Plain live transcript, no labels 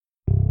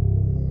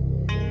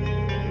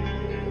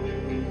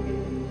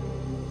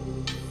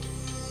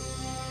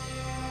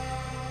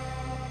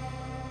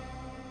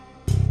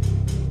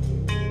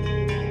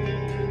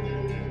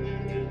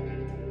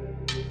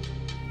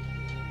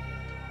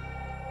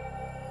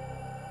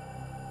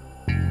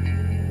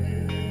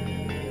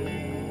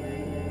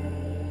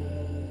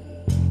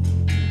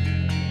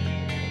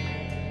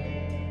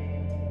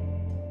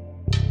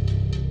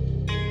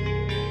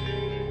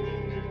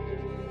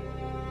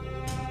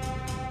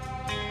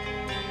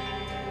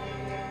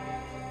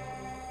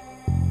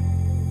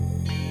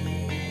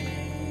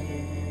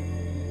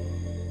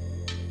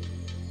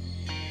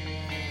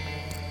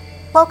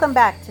Welcome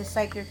back to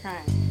Psych Your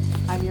Crime.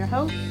 I'm your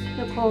host,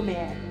 Nicole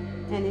Mann,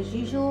 and as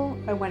usual,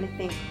 I want to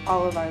thank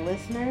all of our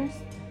listeners.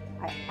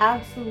 I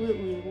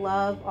absolutely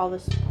love all the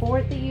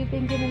support that you've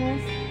been giving us,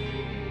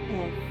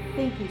 and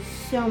thank you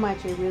so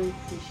much. I really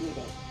appreciate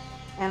it.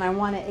 And I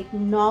want to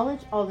acknowledge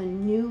all the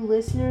new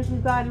listeners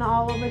we've gotten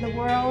all over the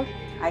world.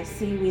 I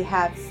see we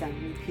have some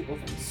new people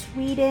from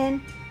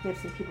Sweden, we have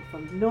some people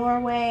from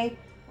Norway,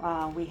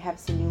 we have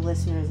some new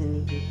listeners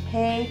in the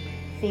UK.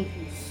 Thank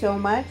you so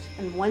much.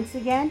 And once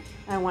again,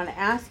 I want to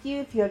ask you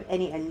if you have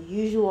any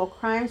unusual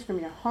crimes from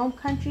your home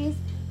countries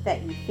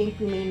that you think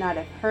we may not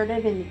have heard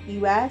of in the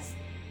U.S.,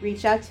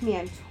 reach out to me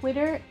on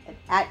Twitter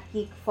at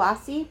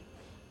 @GeekFlossie,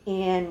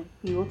 and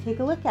we will take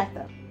a look at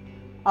them.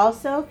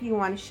 Also, if you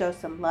want to show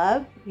some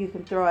love, you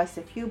can throw us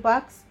a few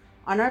bucks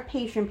on our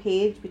Patreon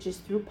page, which is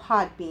through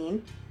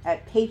Podbean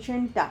at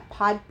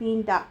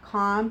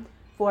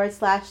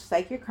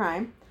patreon.podbean.com/psychyourcrime.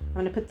 I'm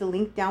going to put the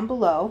link down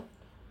below.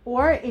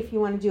 Or if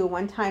you want to do a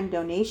one-time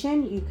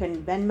donation, you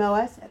can Venmo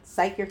us at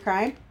Psych Your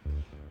Crime.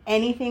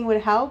 Anything would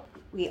help.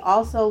 We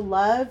also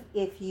love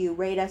if you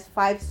rate us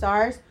 5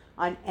 stars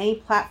on any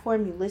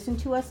platform you listen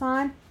to us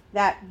on.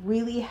 That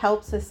really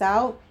helps us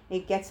out.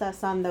 It gets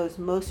us on those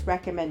most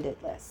recommended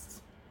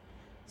lists.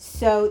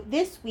 So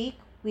this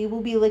week, we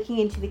will be looking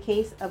into the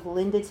case of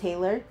Linda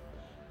Taylor.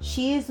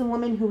 She is the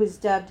woman who was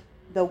dubbed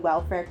the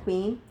Welfare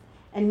Queen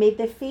and made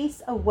the face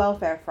of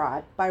welfare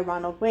fraud by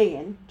Ronald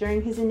Reagan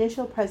during his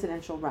initial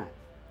presidential run,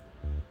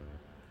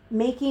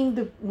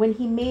 when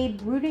he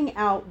made rooting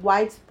out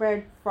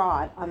widespread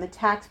fraud on the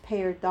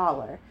taxpayer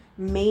dollar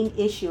main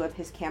issue of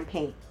his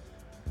campaign.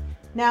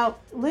 Now,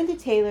 Linda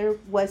Taylor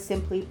was,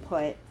 simply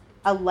put,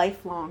 a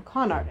lifelong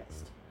con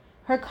artist.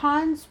 Her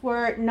cons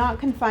were not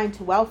confined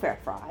to welfare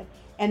fraud,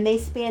 and they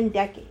spanned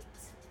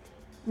decades.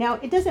 Now,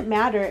 it doesn't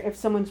matter if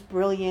someone's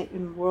brilliant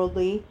and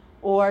worldly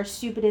or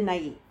stupid and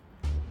naive.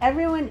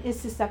 Everyone is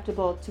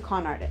susceptible to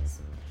con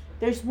artists.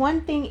 There's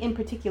one thing in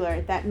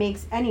particular that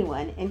makes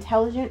anyone,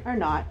 intelligent or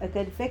not, a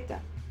good victim.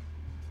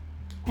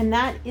 And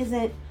that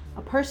isn't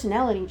a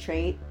personality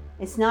trait,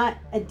 it's not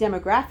a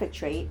demographic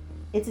trait,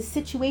 it's a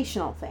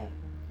situational thing.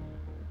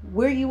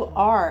 Where you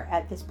are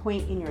at this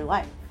point in your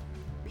life.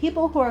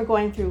 People who are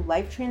going through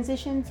life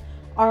transitions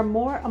are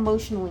more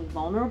emotionally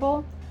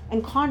vulnerable,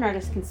 and con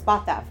artists can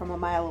spot that from a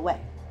mile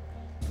away.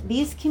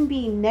 These can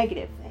be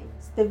negative things.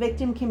 The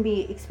victim can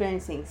be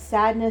experiencing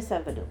sadness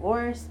of a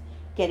divorce,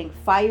 getting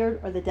fired,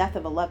 or the death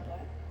of a loved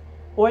one.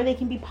 Or they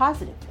can be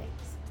positive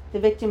things. The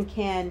victim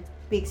can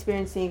be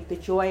experiencing the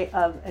joy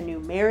of a new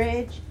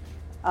marriage,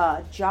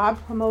 a job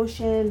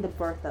promotion, the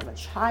birth of a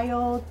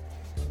child.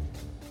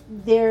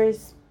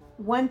 There's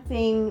one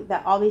thing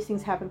that all these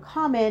things have in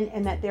common,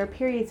 and that there are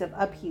periods of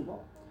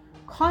upheaval.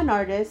 Con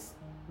artists,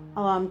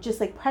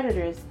 just like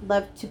predators,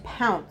 love to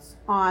pounce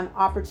on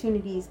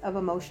opportunities of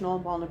emotional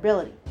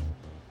vulnerability.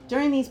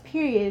 During these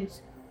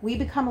periods, we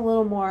become a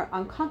little more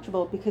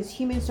uncomfortable because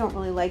humans don't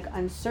really like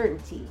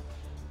uncertainty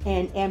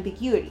and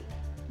ambiguity.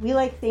 We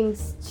like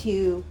things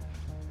to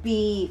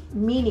be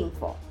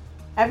meaningful.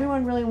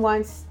 Everyone really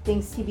wants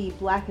things to be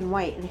black and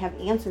white and have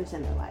answers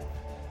in their life.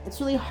 It's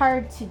really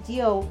hard to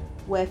deal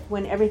with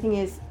when everything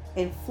is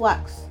in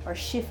flux or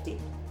shifting.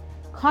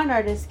 Con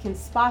artists can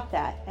spot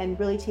that and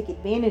really take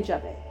advantage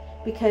of it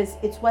because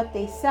it's what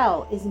they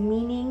sell is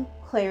meaning,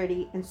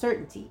 clarity, and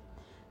certainty.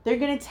 They're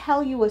going to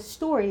tell you a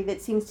story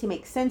that seems to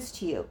make sense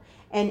to you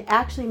and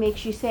actually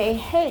makes you say,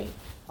 hey,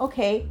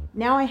 okay,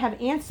 now I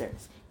have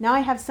answers. Now I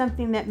have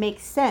something that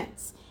makes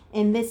sense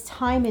in this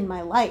time in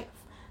my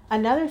life.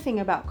 Another thing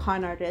about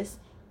con artists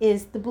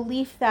is the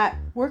belief that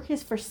work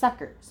is for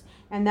suckers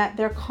and that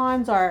their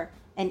cons are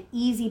an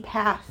easy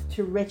path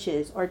to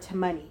riches or to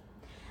money.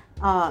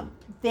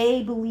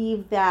 They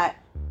believe that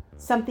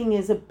something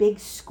is a big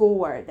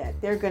score, that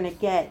they're going to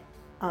get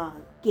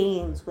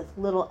gains with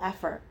little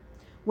effort,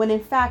 when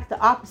in fact the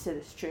opposite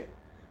is true.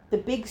 The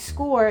big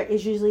score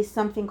is usually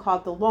something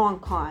called the long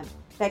con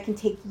that can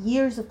take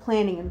years of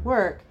planning and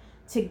work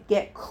to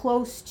get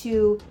close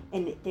to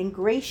and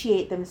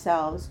ingratiate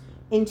themselves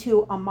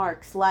into a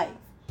mark's life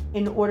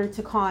in order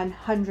to con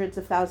hundreds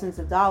of thousands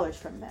of dollars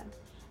from them.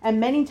 And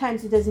many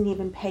times it doesn't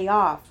even pay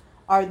off,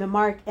 or the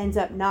mark ends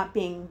up not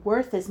being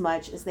worth as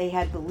much as they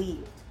had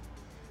believed.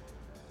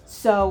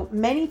 So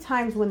many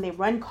times when they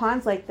run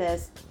cons like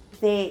this,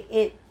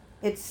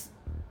 it's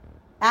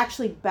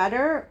actually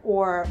better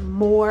or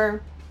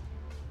more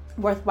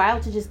worthwhile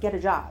to just get a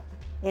job.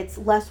 It's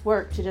less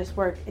work to just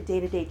work a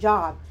day-to-day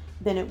job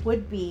than it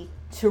would be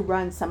to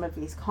run some of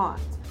these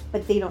cons,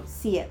 but they don't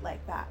see it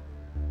like that.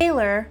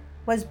 Taylor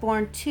was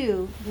born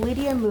to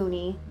Lydia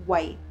Mooney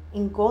White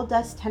in Gold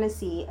Dust,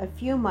 Tennessee, a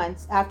few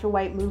months after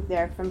White moved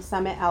there from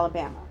Summit,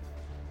 Alabama.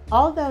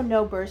 Although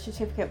no birth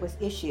certificate was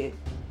issued,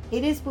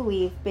 it is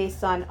believed,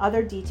 based on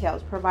other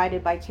details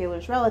provided by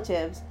Taylor's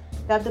relatives,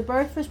 that the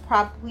birth was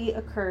probably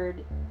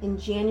occurred in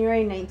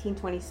January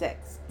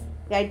 1926.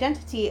 The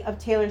identity of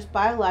Taylor's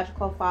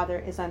biological father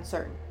is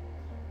uncertain.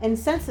 In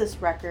census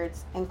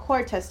records and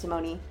court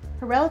testimony,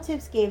 her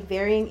relatives gave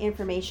varying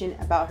information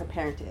about her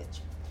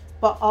parentage.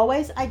 but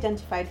always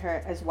identified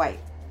her as white.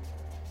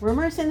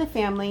 Rumors in the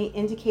family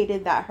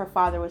indicated that her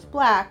father was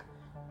black,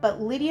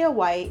 but Lydia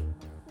White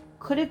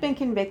could have been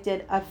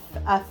convicted of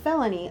a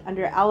felony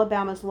under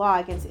Alabama's law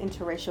against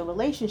interracial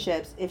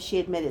relationships if she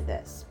admitted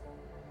this.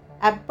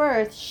 At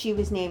birth, she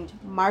was named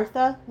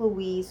Martha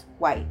Louise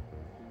White.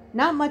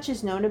 Not much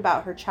is known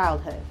about her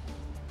childhood.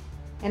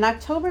 In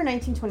October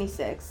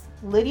 1926,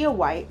 Lydia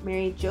White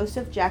married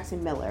Joseph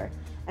Jackson Miller,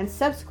 and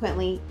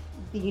subsequently,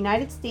 the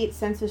United States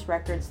Census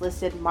records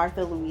listed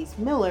Martha Louise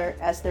Miller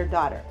as their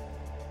daughter.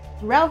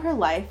 Throughout her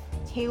life,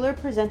 Taylor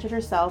presented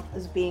herself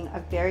as being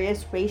of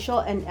various racial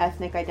and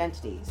ethnic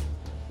identities,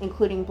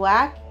 including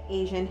Black,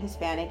 Asian,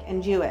 Hispanic,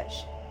 and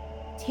Jewish.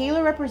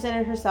 Taylor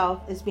represented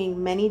herself as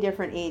being many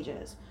different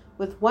ages,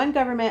 with one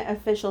government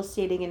official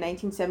stating in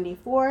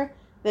 1974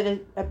 that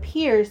it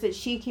appears that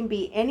she can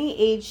be any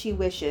age she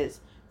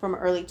wishes, from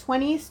early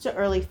 20s to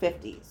early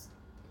 50s.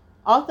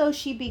 Although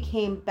she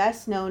became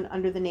best known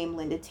under the name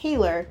Linda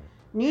Taylor,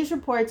 news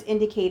reports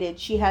indicated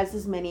she has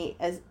as many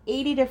as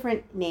 80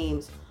 different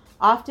names,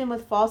 often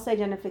with false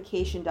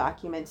identification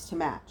documents to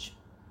match.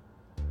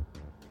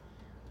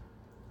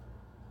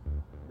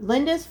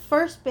 Linda's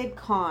first big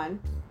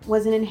con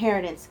was an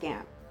inheritance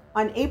scam.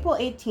 On April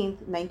 18,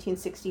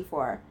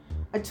 1964,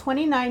 a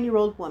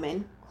 29-year-old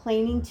woman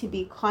claiming to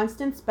be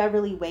Constance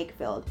Beverly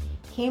Wakefield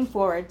came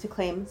forward to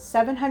claim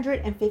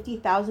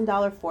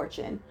 $750,000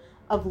 fortune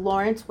of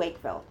Lawrence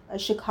Wakefield, a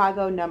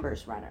Chicago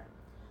numbers runner.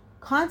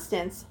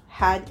 Constance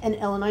had an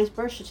Illinois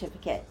birth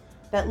certificate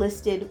that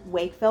listed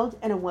Wakefield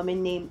and a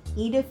woman named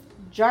Edith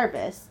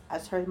Jarvis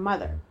as her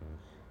mother,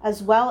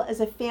 as well as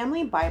a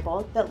family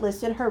Bible that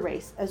listed her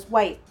race as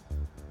white.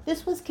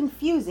 This was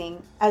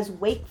confusing as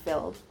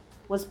Wakefield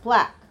was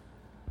black.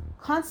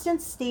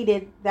 Constance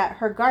stated that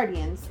her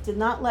guardians did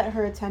not let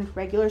her attend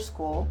regular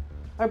school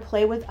or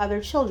play with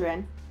other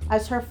children,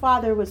 as her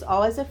father was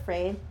always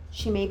afraid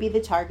she may be the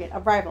target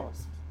of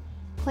rivals,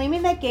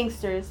 claiming that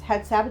gangsters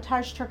had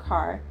sabotaged her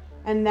car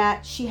and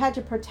that she had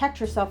to protect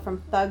herself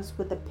from thugs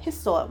with a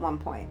pistol at one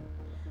point.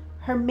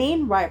 Her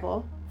main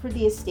rival for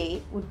the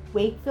estate was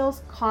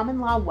Wakefield's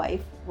common-law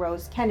wife,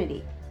 Rose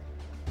Kennedy,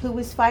 who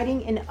was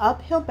fighting an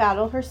uphill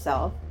battle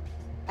herself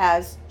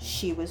as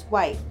she was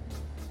white.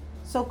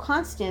 So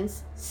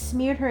Constance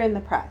smeared her in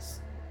the press.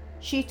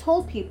 She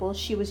told people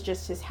she was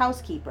just his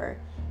housekeeper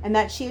and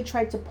that she had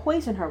tried to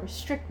poison her with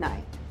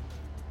strychnine.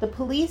 The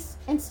police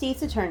and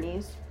state's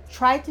attorneys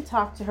tried to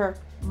talk to her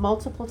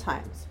multiple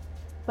times,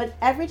 but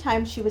every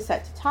time she was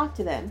set to talk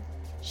to them,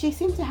 she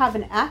seemed to have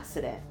an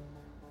accident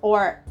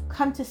or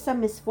come to some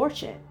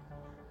misfortune.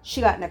 She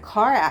got in a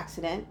car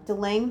accident,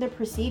 delaying the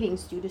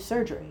proceedings due to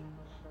surgery.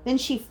 Then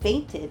she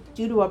fainted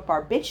due to a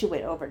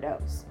barbiturate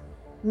overdose.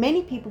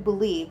 Many people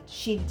believed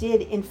she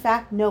did in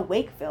fact know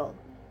Wakefield,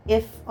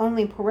 if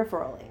only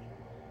peripherally.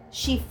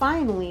 She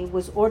finally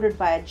was ordered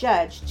by a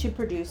judge to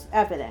produce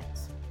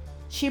evidence.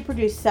 She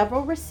produced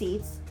several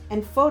receipts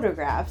and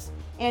photographs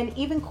and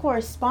even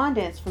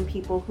correspondence from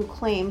people who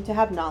claimed to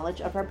have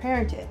knowledge of her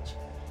parentage.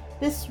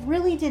 This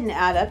really didn't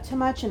add up to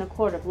much in a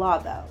court of law,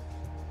 though.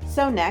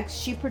 So next,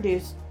 she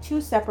produced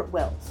 2 separate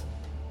wills,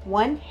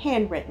 one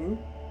handwritten,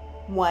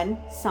 one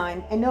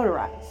signed and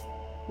notarized,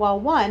 while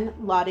one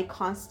lauded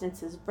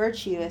Constance's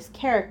virtuous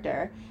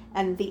character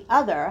and the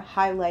other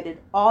highlighted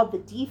all the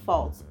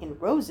defaults in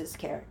Rose's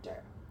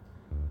character.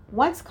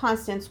 Once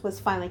Constance was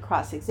finally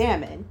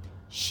cross-examined,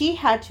 she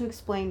had to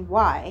explain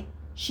why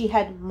she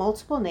had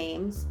multiple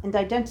names and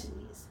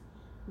identities.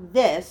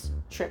 This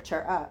tripped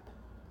her up.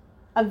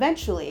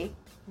 Eventually,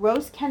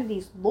 Rose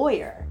Kennedy's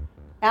lawyer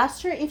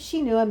asked her if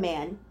she knew a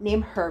man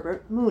named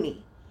Herbert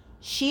Mooney.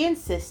 She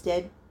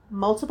insisted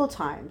multiple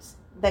times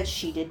that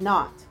she did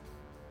not.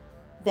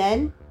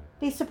 Then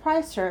they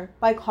surprised her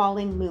by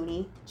calling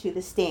Mooney to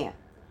the stand,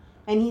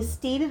 and he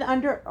stated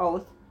under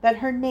oath that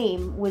her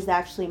name was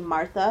actually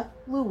Martha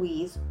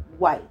Louise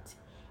White,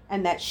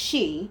 and that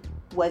she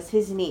was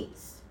his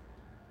niece,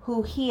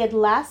 who he had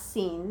last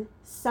seen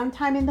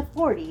sometime in the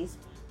 40s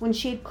when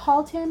she had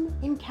called him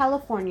in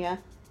California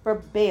for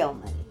bail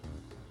money.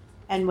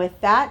 And with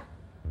that,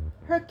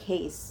 her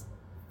case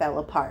fell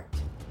apart.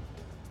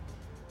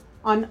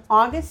 On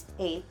August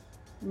 8,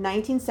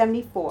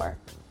 1974,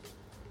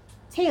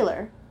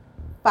 Taylor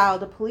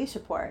filed a police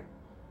report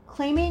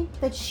claiming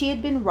that she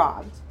had been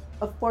robbed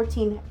of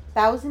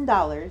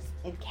 $14,000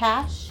 in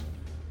cash,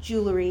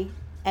 jewelry,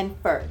 and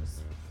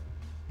furs.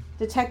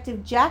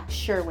 Detective Jack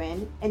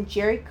Sherwin and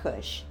Jerry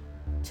Cush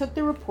took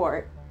the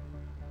report,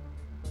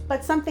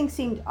 but something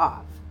seemed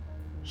off.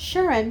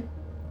 Sherwin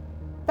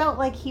felt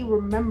like he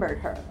remembered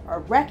her or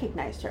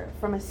recognized her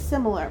from a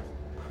similar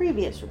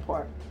previous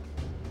report.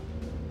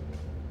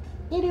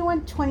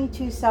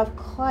 8122 South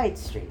Clyde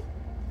Street.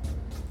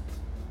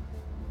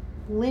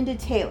 Linda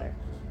Taylor.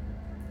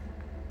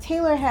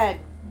 Taylor had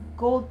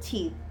gold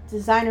teeth,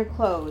 designer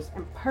clothes,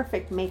 and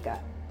perfect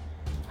makeup.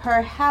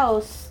 Her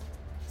house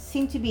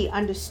seemed to be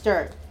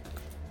undisturbed.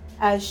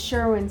 As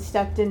Sherwin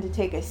stepped in to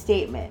take a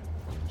statement,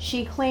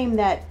 she claimed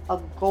that a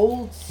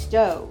gold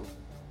stove,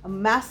 a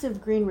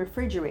massive green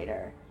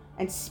refrigerator,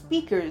 and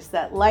speakers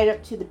that light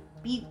up to the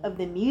beat of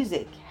the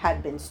music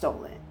had been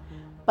stolen.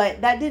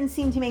 But that didn't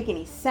seem to make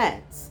any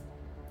sense.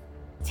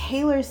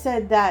 Taylor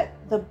said that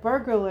the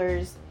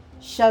burglars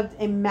shoved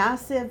a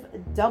massive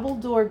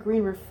double-door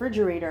green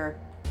refrigerator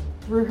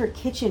through her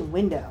kitchen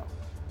window.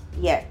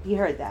 Yeah, you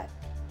heard that.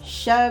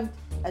 Shoved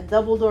a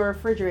double-door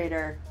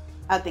refrigerator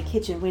out the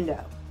kitchen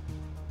window.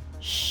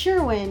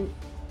 Sherwin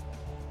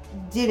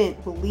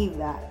didn't believe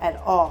that at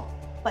all,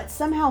 but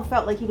somehow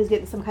felt like he was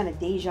getting some kind of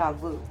deja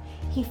vu.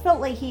 He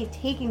felt like he had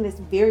taken this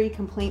very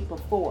complaint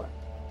before.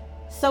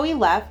 So he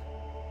left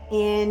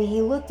and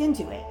he looked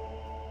into it.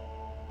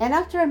 And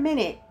after a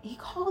minute, he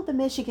called the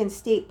Michigan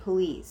State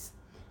Police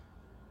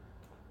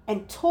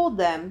and told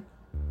them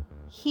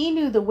he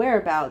knew the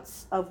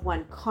whereabouts of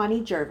one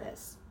Connie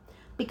Jarvis,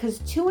 because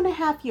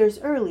 2.5 years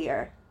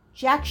earlier,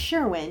 Jack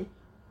Sherwin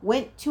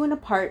went to an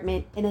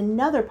apartment in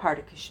another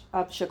part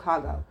of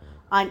Chicago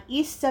on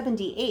East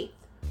 78th,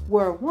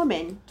 where a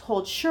woman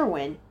told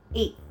Sherwin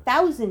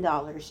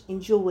 $8,000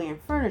 in jewelry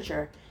and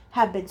furniture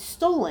had been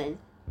stolen,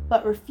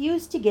 but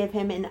refused to give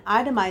him an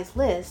itemized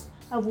list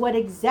of what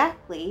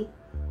exactly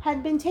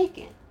had been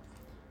taken.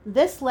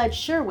 This led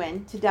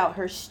Sherwin to doubt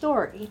her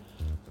story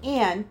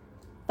and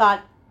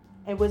thought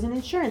it was an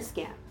insurance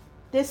scam.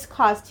 This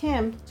caused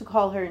him to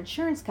call her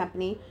insurance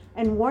company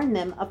and warn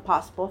them of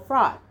possible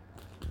fraud.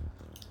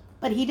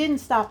 But he didn't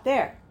stop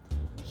there.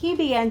 He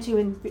began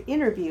to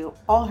interview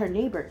all her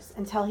neighbors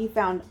until he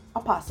found a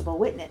possible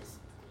witness.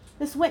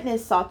 This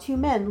witness saw two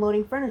men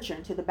loading furniture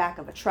into the back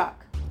of a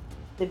truck.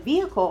 The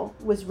vehicle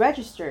was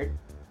registered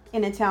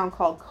in a town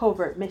called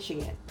Covert,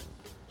 Michigan.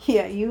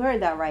 Yeah, you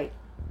heard that right.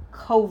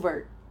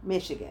 Covert,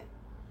 Michigan.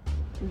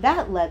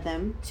 That led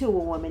them to a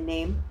woman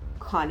named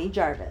Connie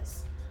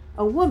Jarvis,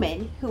 a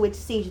woman who had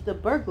staged the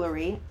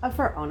burglary of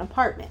her own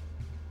apartment.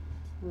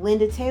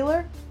 Linda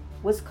Taylor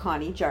was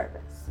Connie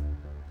Jarvis.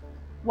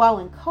 While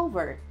in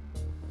Covert,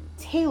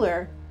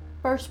 Taylor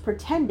first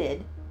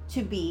pretended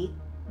to be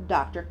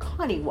Dr.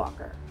 Connie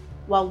Walker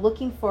while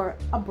looking for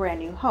a brand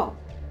new home.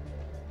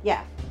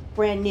 Yeah,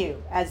 brand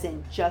new, as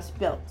in just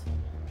built.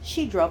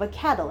 She drove a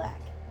Cadillac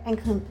and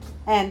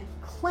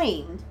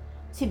claimed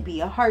to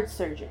be a heart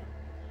surgeon.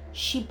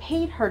 She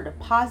paid her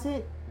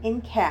deposit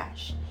in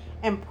cash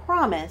and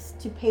promised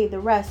to pay the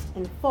rest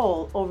in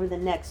full over the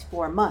next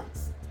 4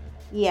 months.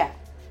 Yeah,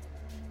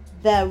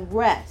 the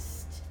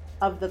rest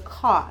of the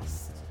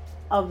cost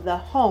of the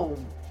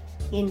home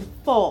in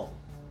full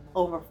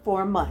over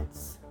 4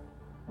 months.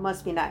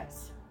 Must be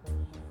nice.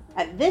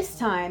 At this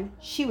time,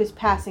 she was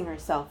passing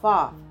herself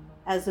off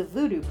as a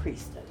voodoo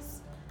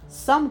priestess.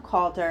 Some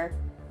called her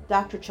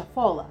Dr.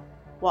 Chafola,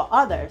 while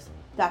others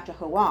Dr.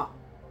 Huang.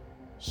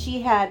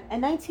 She had a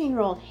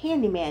 19-year-old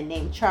handyman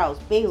named Charles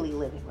Bailey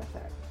living with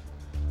her.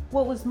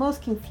 What was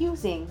most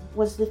confusing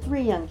was the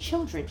 3 young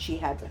children she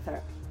had with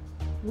her.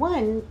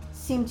 One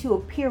seemed to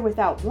appear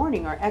without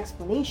warning or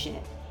explanation,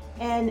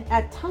 and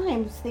at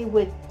times they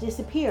would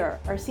disappear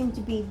or seem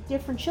to be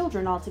different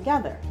children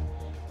altogether.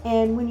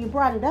 And when you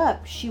brought it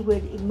up, she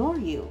would ignore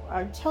you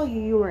or tell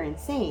you you were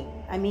insane.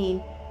 I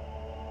mean,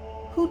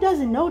 who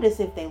doesn't notice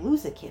if they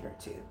lose a kid or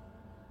two?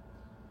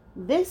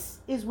 This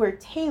is where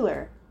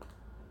Taylor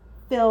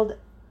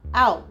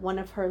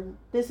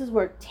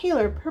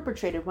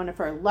perpetrated one of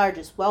her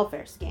largest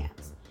welfare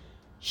scams.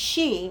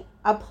 She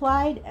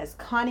applied as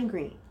Connie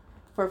Green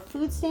for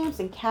food stamps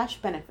and cash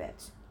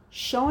benefits,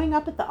 showing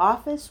up at the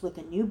office with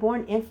a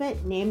newborn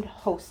infant named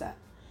Hosa,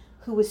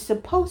 who was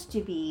supposed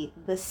to be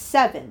the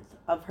 7th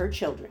of her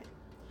children.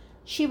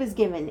 She was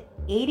given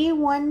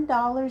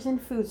 $81 in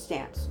food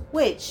stamps,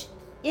 which,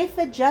 if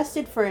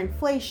adjusted for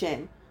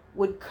inflation,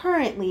 would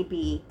currently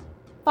be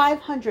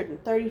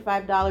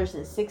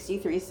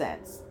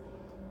 $535.63,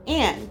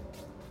 and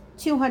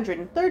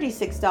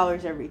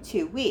 $236 every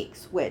 2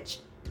 weeks, which,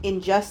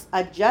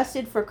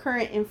 adjusted for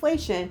current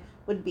inflation,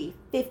 would be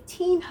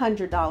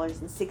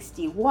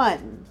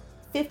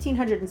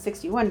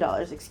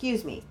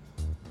 $1,561,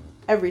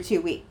 every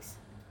 2 weeks.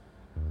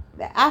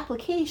 The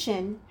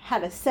application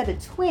had a set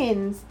of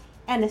twins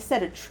and a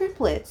set of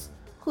triplets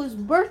whose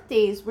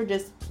birthdays were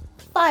just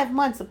 5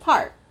 months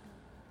apart,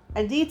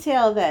 a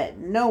detail that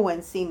no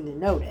one seemed to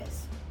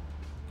notice.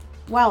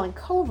 While in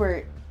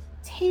Covert,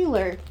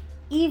 Taylor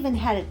even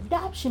had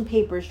adoption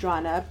papers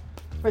drawn up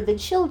for the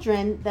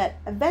children that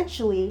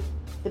eventually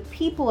the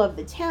people of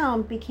the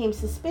town became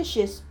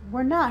suspicious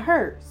were not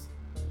hers.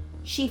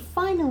 She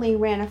finally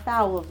ran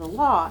afoul of the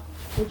law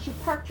when she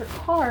parked her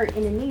car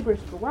in a neighbor's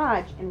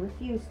garage and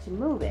refused to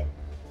move it.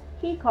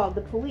 He called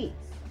the police.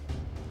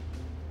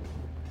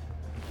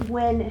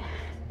 When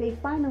they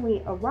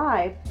finally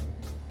arrived,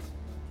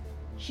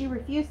 she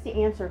refused to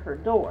answer her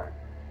door.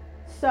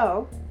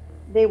 So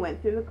they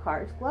went through the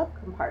car's glove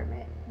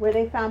compartment, where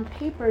they found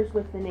papers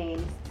with the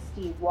names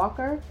Steve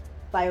Walker,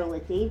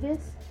 Viola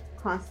Davis,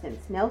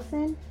 Constance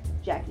Nelson,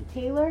 Jackie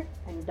Taylor,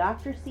 and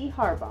Dr. C.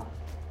 Harbaugh.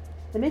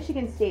 The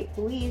Michigan State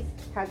Police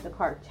had the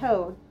car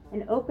towed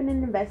and opened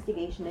an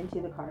investigation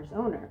into the car's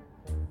owner.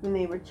 When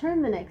they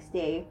returned the next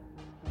day,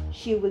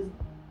 she was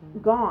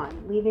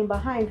gone, leaving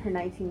behind her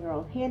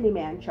 19-year-old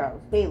handyman,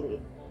 Charles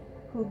Bailey,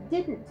 who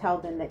didn't tell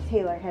them that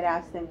Taylor had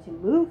asked them to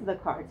move the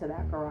car to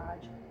that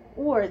garage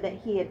or that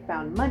he had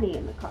found money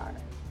in the car.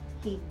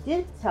 He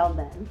did tell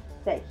them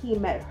that he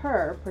met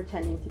her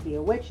pretending to be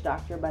a witch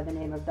doctor by the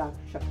name of Dr.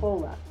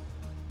 Chapola.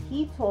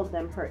 He told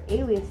them her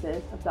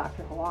aliases of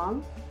Dr.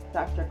 Huang,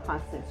 Dr.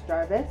 Constance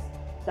Jarvis,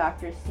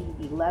 Dr.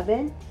 C.B.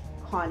 Levin,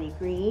 Connie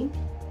Green,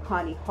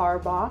 Connie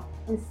Harbaugh,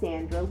 and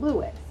Sandra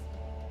Lewis.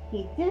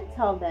 He did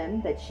tell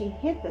them that she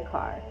hid the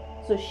car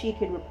so she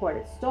could report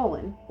it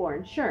stolen for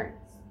insurance.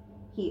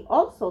 He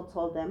also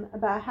told them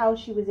about how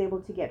she was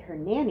able to get her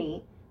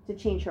nanny to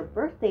change her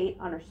birth date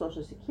on her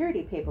Social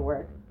Security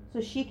paperwork so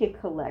she could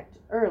collect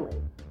early.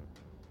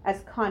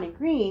 As Connie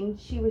Green,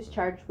 she was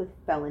charged with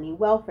felony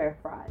welfare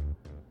fraud.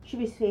 She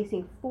was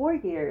facing 4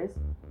 years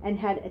and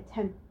had a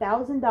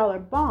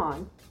 $10,000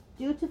 bond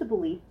due to the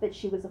belief that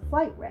she was a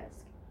flight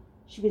risk.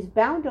 She was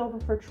bound over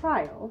for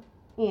trial,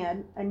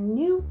 and a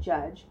new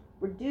judge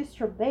reduced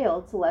her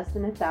bail to less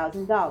than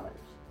 $1,000.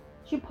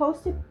 She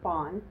posted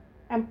bond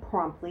and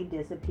promptly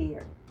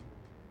disappeared.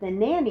 The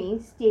nanny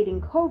stayed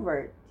in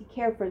covert to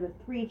care for the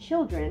 3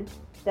 children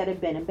that had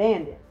been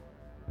abandoned.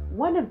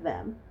 One of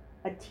them,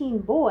 a teen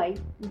boy,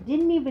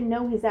 didn't even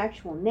know his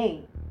actual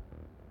name.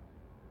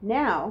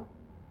 Now,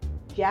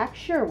 Jack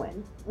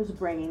Sherwin was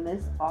bringing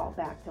this all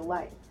back to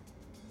life.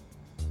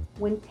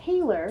 When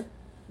Taylor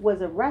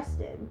was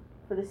arrested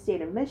for the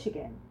state of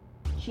Michigan,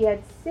 she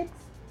had 6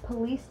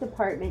 police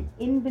department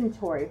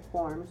inventory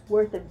forms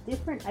worth of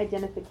different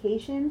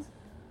identifications,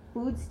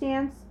 food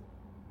stamps,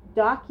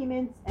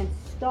 documents, and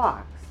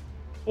stocks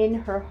in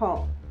her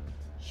home.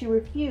 She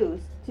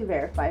refused to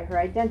verify her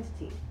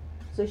identity,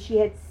 so she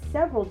had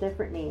several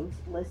different names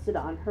listed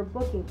on her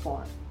booking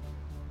form.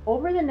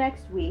 Over the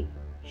next week,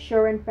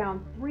 Sherwin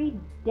found 3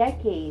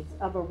 decades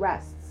of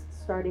arrests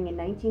starting in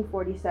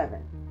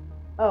 1947.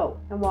 Oh,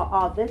 and while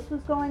all this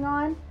was going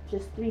on,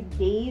 just 3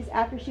 days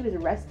after she was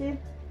arrested,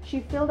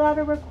 she filled out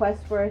a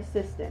request for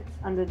assistance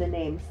under the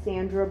name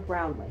Sandra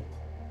Brownlee,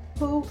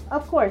 who,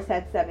 of course,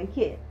 had 7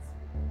 kids.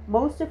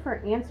 Most of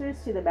her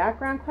answers to the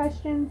background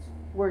questions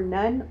were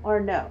none or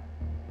no.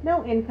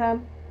 No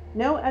income,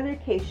 no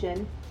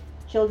education,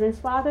 children's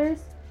fathers,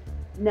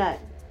 none.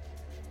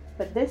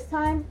 But this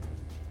time,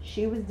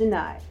 she was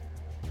denied.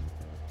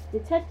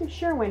 Detective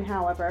Sherwin,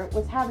 however,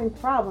 was having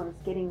problems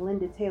getting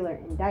Linda Taylor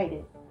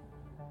indicted.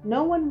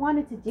 No one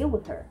wanted to deal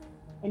with her,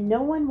 and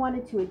no one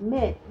wanted to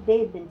admit they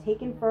had been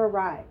taken for a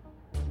ride.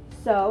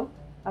 So,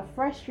 a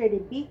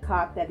frustrated beat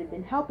cop that had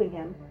been helping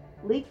him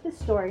leaked the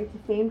story to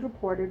famed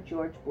reporter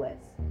George Bliss.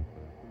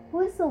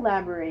 Bliss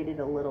elaborated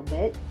a little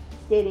bit,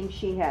 stating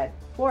she had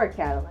 4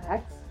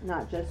 Cadillacs,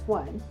 not just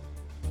one.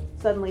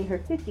 Suddenly her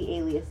 50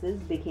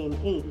 aliases became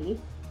 80.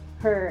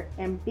 Her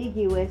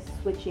ambiguous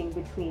switching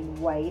between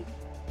white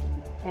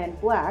and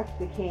black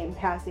became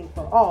passing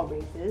for all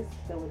races,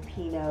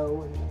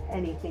 Filipino, and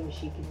anything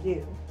she could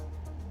do.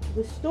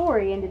 The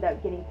story ended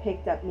up getting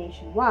picked up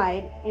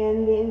nationwide,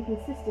 and the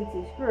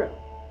inconsistencies grew.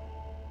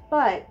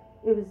 But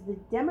it was the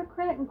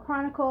Democrat and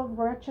Chronicle of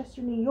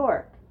Rochester, New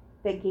York,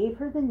 that gave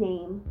her the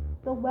name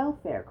the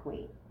Welfare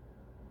Queen.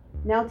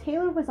 Now,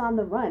 Taylor was on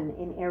the run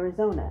in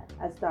Arizona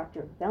as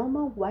Dr.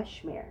 Velma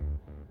Weshmere,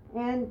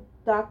 and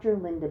Dr.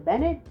 Linda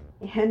Bennett,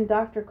 and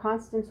Dr.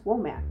 Constance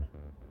Womack.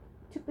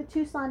 It took the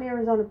Tucson,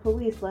 Arizona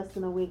police less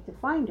than a week to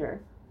find her,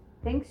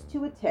 thanks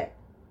to a tip,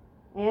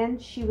 and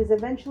she was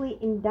eventually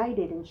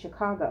indicted in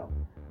Chicago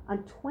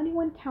on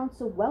 21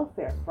 counts of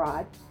welfare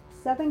fraud,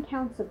 7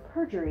 counts of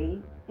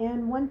perjury,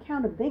 and 1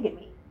 count of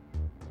bigamy.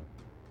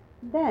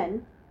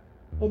 Then,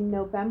 in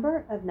November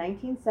of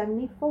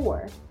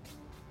 1974,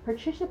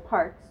 Patricia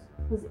Parks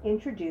was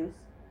introduced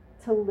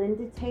to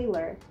Linda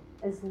Taylor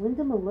as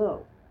Linda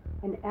Malou,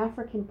 an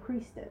African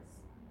priestess,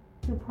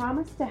 who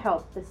promised to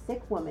help the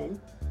sick woman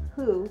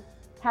who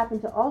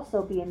happened to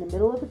also be in the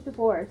middle of a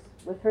divorce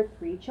with her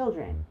 3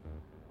 children,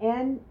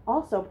 and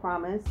also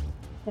promised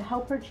to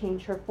help her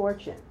change her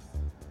fortunes.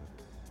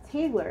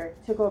 Taylor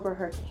took over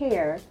her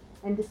care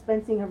and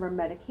dispensing of her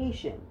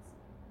medications,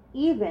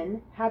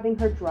 even having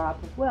her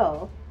drop a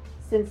will,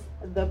 since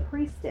the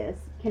priestess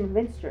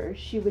convinced her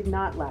she would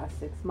not last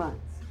 6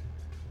 months.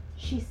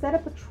 She set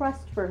up a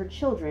trust for her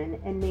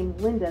children and named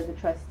Linda the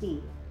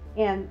trustee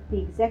and the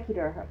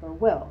executor of her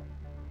will.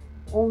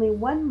 Only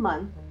 1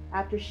 month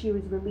after she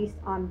was released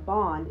on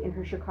bond in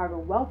her Chicago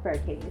welfare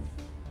case,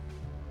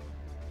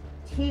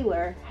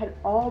 Taylor had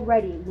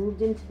already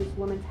moved into this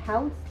woman's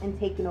house and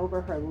taken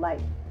over her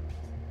life.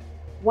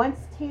 Once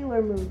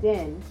Taylor moved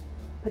in,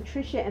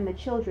 Patricia and the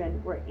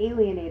children were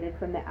alienated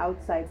from the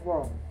outside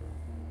world.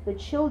 The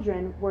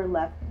children were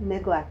left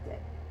neglected.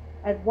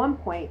 At one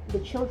point, the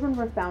children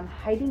were found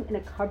hiding in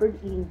a cupboard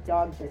eating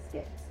dog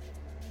biscuits.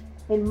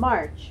 In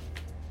March,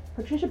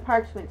 Patricia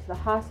Parks went to the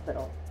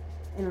hospital,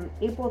 and on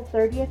April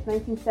 30th,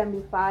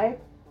 1975,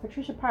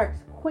 Patricia Parks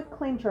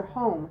quitclaimed her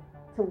home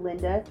to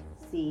Linda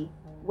C.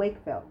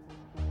 Wakefield.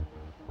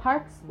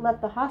 Parks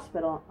left the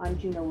hospital on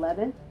June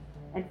 11th,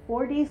 and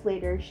 4 days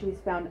later she was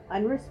found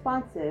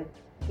unresponsive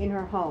in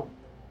her home.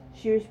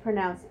 she was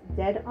pronounced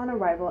dead on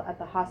arrival at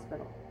the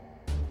hospital.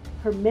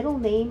 Her middle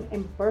name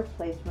and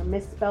birthplace were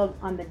misspelled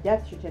on the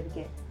death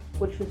certificate,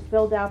 which was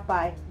filled out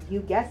by,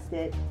 you guessed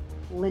it,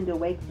 Linda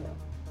Wakefield.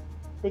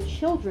 The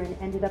children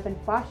ended up in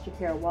foster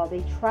care while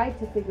they tried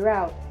to figure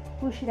out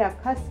who should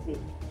have custody,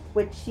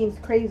 which seems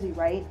crazy,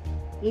 right?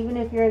 Even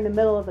if you're in the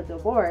middle of a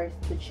divorce,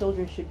 the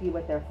children should be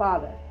with their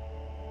father.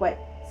 But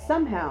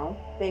somehow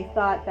they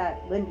thought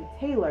that Linda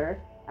Taylor,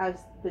 as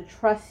the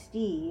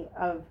trustee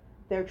of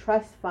their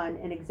trust fund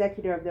and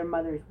executor of their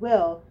mother's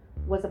will,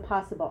 was a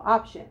possible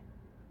option.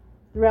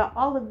 Throughout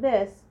all of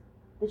this,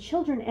 the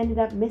children ended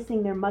up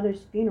missing their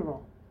mother's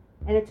funeral,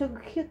 and it took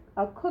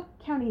a Cook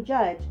County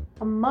judge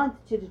a month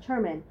to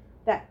determine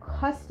that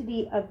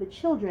custody of the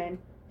children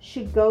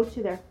should go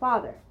to their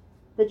father.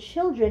 The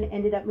children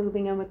ended up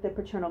moving in with their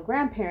paternal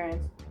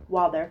grandparents,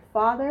 while their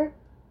father,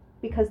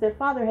 because their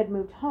father had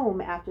moved home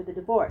after the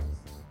divorce.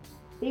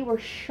 They were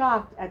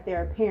shocked at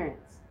their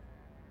appearance.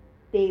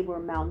 They were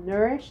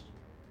malnourished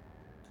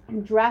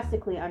and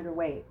drastically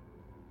underweight.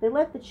 They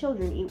let the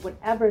children eat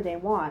whatever they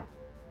want,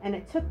 and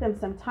it took them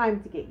some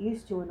time to get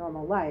used to a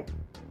normal life.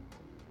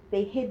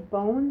 They hid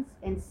bones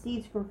and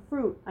seeds from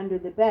fruit under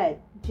the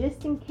bed,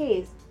 just in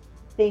case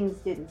things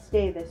didn't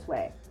stay this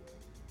way.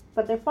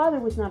 But their father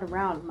was not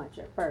around much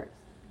at first.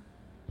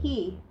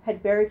 He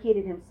had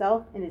barricaded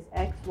himself in his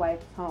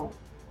ex-wife's home.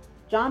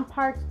 John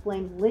Parks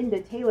blamed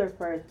Linda Taylor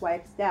for his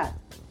wife's death,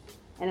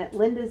 and at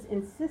Linda's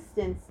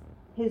insistence,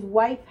 his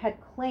wife had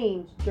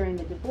claimed during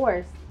the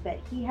divorce that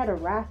he had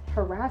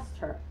harassed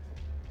her.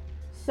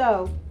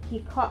 So he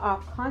cut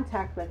off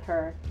contact with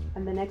her,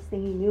 and the next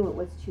thing he knew, it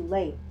was too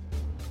late.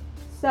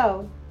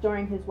 So,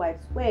 during his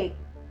wife's wake,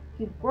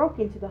 he broke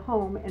into the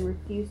home and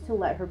refused to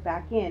let her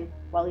back in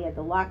while he had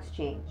the locks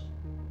changed.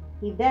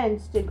 He then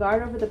stood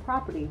guard over the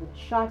property with a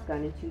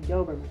shotgun and 2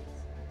 Dobermans.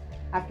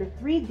 After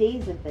 3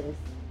 days of this,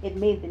 it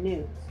made the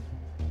news.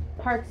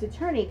 Parks'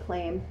 attorney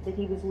claimed that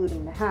he was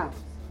looting the house.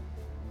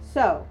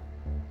 So,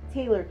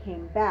 Taylor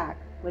came back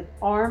with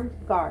armed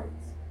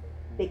guards.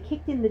 They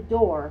kicked in the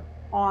door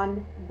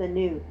on the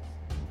news.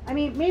 I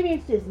mean, maybe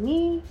it's just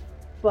me,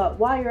 but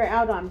while you're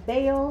out on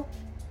bail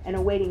and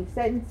awaiting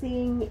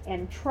sentencing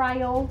and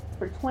trial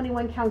for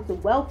 21 counts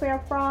of welfare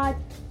fraud,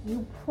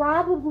 you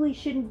probably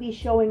shouldn't be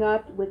showing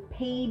up with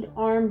paid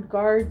armed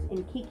guards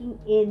and kicking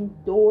in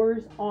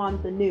doors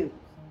on the news.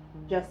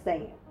 Just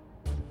saying.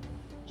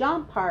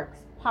 John Parks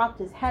popped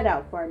his head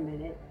out for a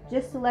minute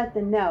just to let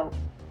them know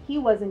he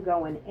wasn't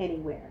going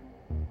anywhere.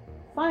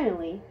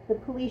 Finally, the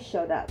police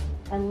showed up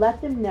and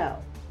let them know,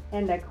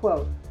 and I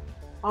quote,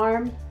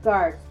 "Armed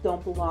guards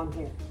don't belong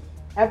here.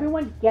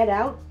 Everyone get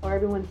out or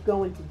everyone's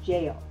going to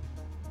jail."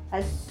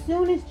 As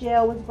soon as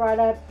jail was brought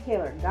up,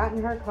 Taylor got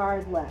in her car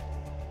and left,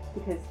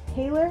 because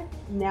Taylor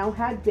now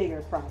had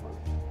bigger problems.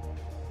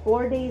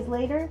 4 days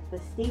later, the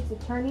state's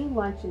attorney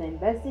launched an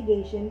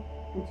investigation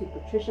into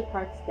Patricia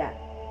Parks' death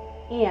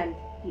and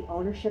the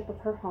ownership of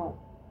her home.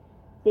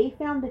 They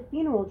found the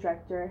funeral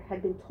director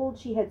had been told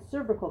she had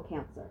cervical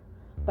cancer,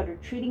 but her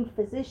treating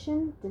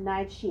physician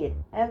denied she had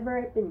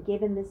ever been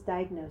given this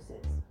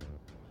diagnosis.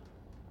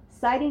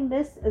 Citing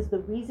this as the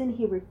reason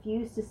he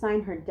refused to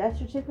sign her death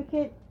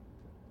certificate,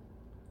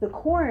 the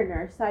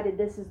coroner cited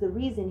this as the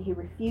reason he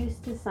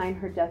refused to sign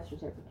her death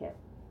certificate.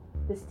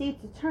 The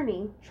state's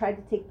attorney tried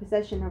to take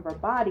possession of her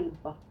body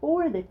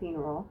before the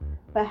funeral,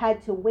 but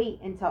had to wait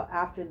until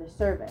after the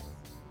service.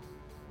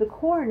 The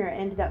coroner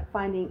ended up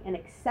finding an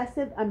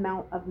excessive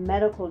amount of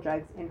medical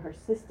drugs in her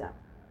system.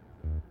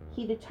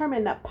 He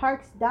determined that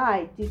Parks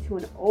died due to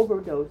an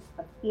overdose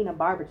of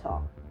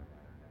phenobarbital.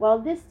 While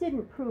this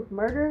didn't prove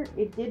murder,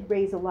 it did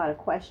raise a lot of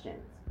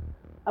questions.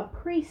 A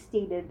priest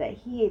stated that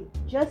he had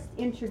just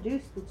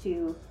introduced the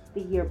two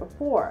the year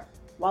before,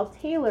 while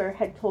Taylor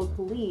had told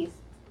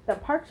police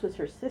that Parks was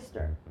her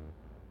sister.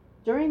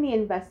 During the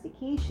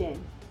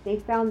investigation, they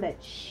found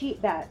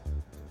that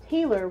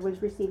Taylor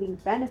was receiving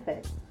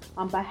benefits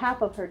on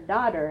behalf of her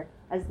daughter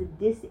as the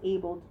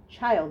disabled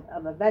child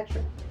of a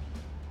veteran.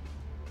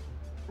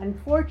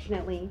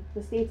 Unfortunately,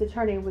 the state's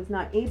attorney was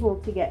not able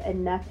to get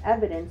enough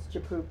evidence to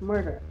prove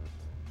murder.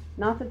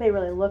 Not that they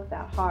really looked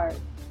that hard.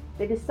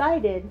 They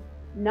decided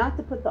not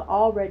to put the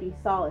already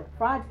solid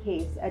fraud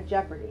case at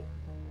jeopardy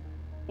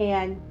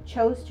and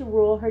chose to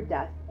rule her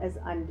death as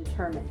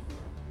undetermined.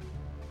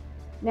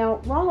 Now,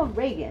 Ronald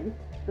Reagan,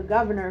 the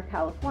governor of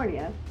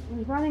California,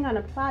 was running on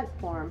a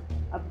platform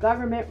of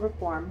government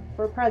reform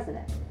for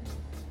president.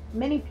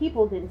 Many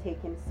people didn't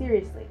take him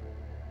seriously,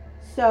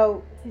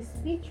 so his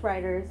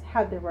speechwriters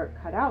had their work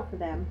cut out for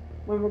them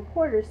when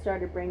reporters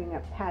started bringing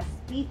up past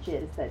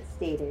speeches that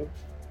stated,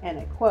 and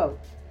I quote,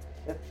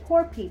 "If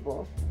poor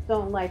people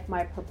don't like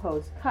my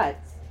proposed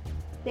cuts,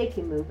 they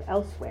can move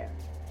elsewhere."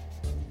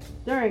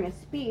 During a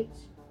speech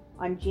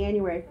on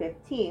January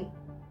 15,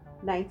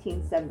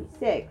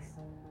 1976,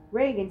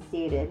 Reagan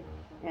stated,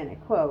 and I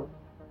quote,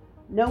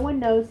 "No one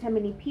knows how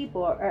many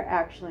people are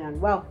actually on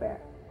welfare,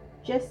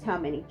 just how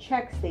many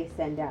checks they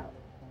send out.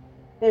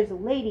 There's a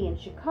lady in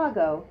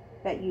Chicago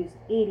that used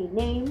 80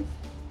 names,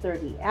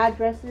 30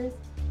 addresses,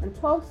 and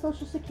 12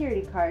 Social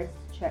Security cards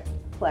to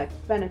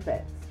collect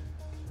benefits.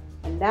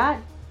 And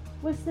that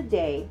was the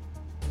day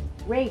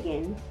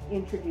Reagan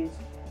introduced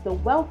the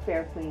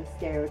welfare queen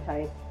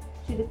stereotype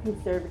to the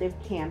conservative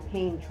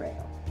campaign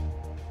trail.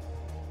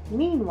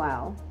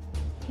 Meanwhile,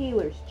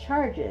 Taylor's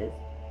charges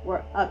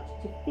were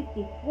up to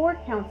 54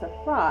 counts of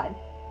fraud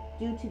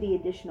due to the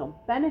additional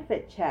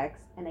benefit checks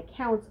and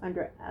accounts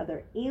under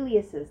other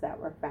aliases that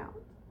were found.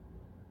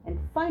 And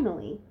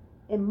finally,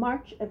 in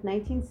March of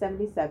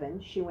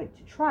 1977, she went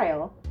to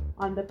trial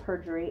on the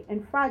perjury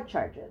and fraud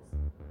charges.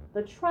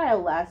 The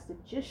trial lasted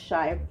just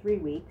shy of 3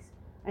 weeks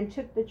and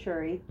took the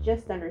jury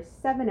just under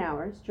 7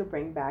 hours to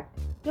bring back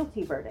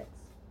guilty verdicts.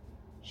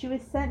 She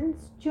was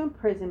sentenced to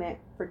imprisonment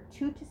for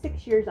 2 to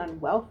 6 years on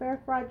welfare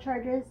fraud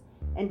charges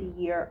and a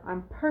year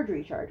on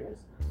perjury charges,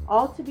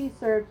 all to be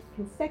served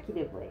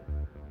consecutively,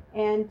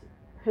 and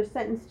her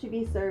sentence to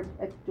be served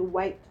at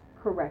Dwight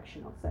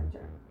Correctional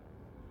Center.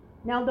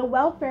 Now, the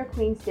welfare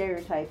queen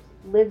stereotype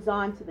lives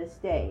on to this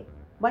day,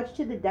 much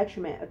to the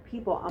detriment of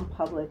people on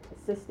public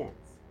assistance.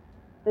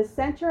 The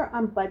Center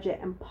on Budget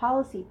and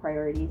Policy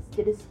Priorities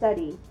did a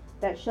study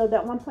that showed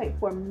that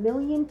 1.4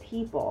 million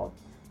people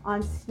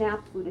on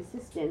SNAP food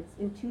assistance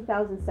in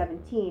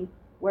 2017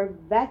 were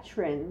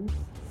veterans,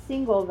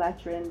 single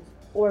veterans,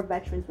 or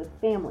veterans with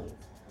families,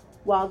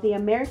 while the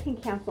American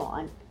Council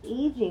on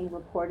Aging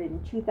reported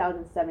in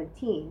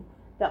 2017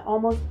 that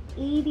almost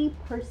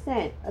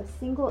 80% of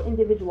single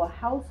individual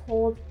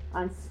households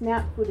on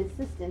SNAP food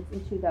assistance in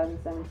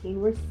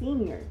 2017 were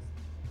seniors.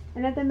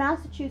 And at the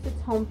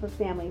Massachusetts Home for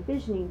Family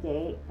Visioning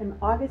Day on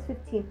August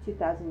 15,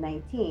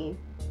 2019,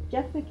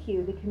 Jeff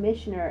McHugh, the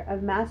Commissioner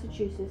of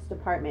Massachusetts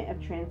Department of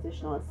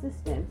Transitional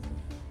Assistance,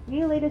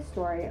 relayed a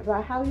story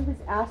about how he was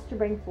asked to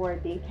bring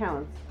forward the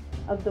accounts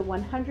of the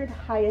 100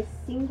 highest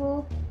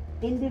single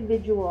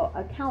individual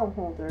account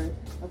holders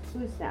of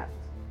food stamps.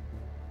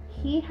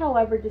 He,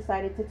 however,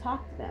 decided to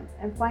talk to them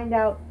and find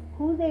out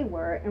who they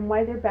were and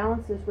why their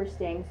balances were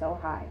staying so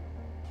high.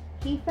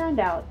 He found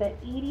out that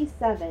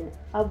 87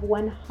 of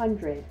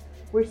 100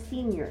 were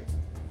seniors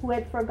who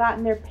had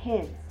forgotten their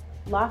PINs,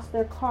 lost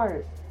their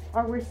cards,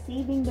 or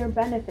receiving their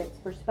benefits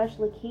for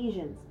special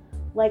occasions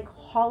like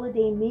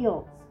holiday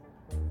meals.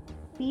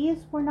 These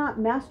were not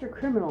master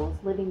criminals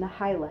living the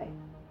high life.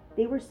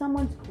 They were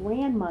someone's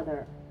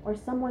grandmother or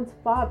someone's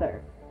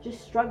father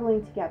just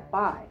struggling to get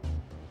by.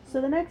 So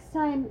the next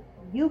time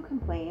you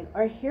complain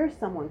or hear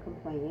someone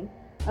complaining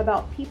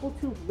about people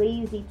too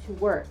lazy to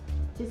work,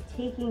 just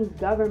taking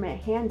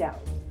government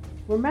handouts,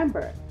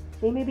 remember,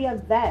 they may be a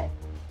vet,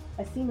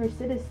 a senior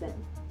citizen,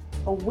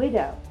 a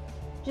widow,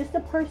 just a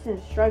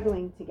person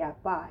struggling to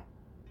get by.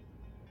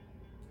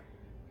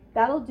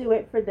 That'll do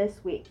it for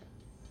this week.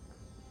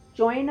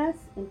 Join us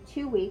in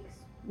 2 weeks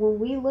when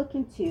we look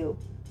into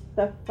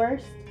the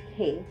first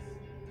case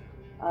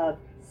of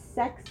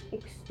sex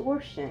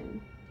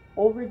extortion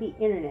over the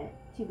internet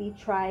to be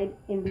tried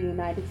in the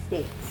United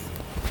States.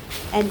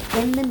 And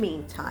in the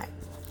meantime,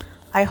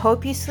 I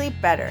hope you sleep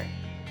better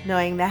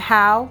knowing the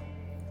how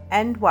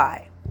and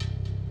why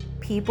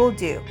people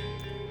do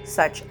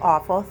such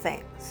awful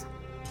things.